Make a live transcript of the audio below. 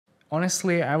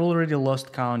Honestly, I've already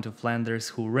lost count of lenders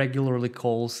who regularly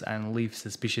calls and leave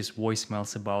suspicious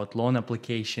voicemails about loan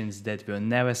applications that were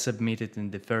never submitted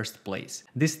in the first place.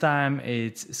 This time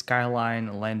it's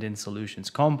Skyline Lending Solutions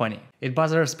company. It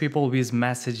bothers people with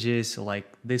messages like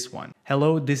this one.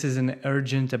 Hello, this is an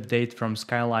urgent update from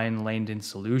Skyline Lending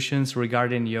Solutions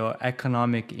regarding your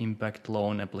economic impact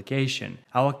loan application.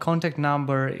 Our contact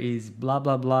number is blah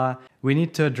blah blah. We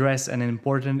need to address an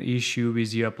important issue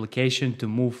with your application to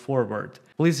move forward.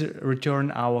 Please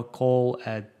return our call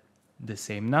at the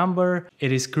same number.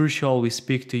 It is crucial we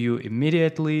speak to you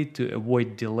immediately to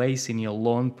avoid delays in your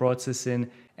loan processing,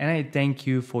 and I thank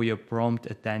you for your prompt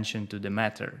attention to the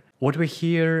matter. What we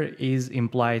hear is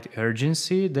implied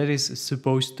urgency that is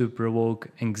supposed to provoke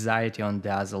anxiety on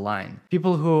the other line.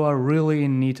 People who are really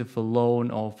in need of a loan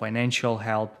or financial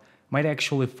help might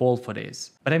actually fall for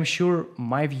this. But I'm sure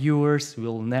my viewers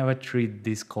will never treat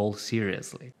this call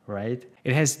seriously, right?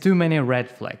 It has too many red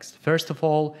flags. First of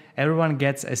all, everyone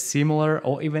gets a similar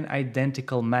or even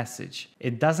identical message.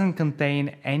 It doesn't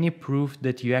contain any proof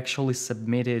that you actually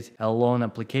submitted a loan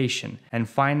application. And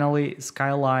finally,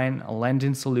 Skyline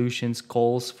Lending Solutions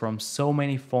calls from so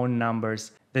many phone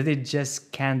numbers that it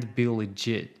just can't be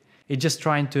legit. It's just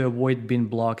trying to avoid being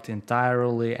blocked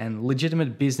entirely, and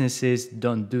legitimate businesses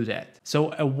don't do that.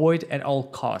 So avoid at all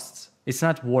costs. It's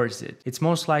not worth it. It's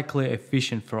most likely a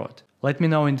phishing fraud. Let me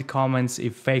know in the comments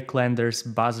if fake lenders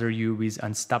bother you with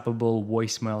unstoppable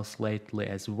voicemails lately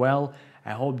as well.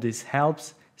 I hope this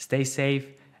helps. Stay safe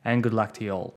and good luck to you all.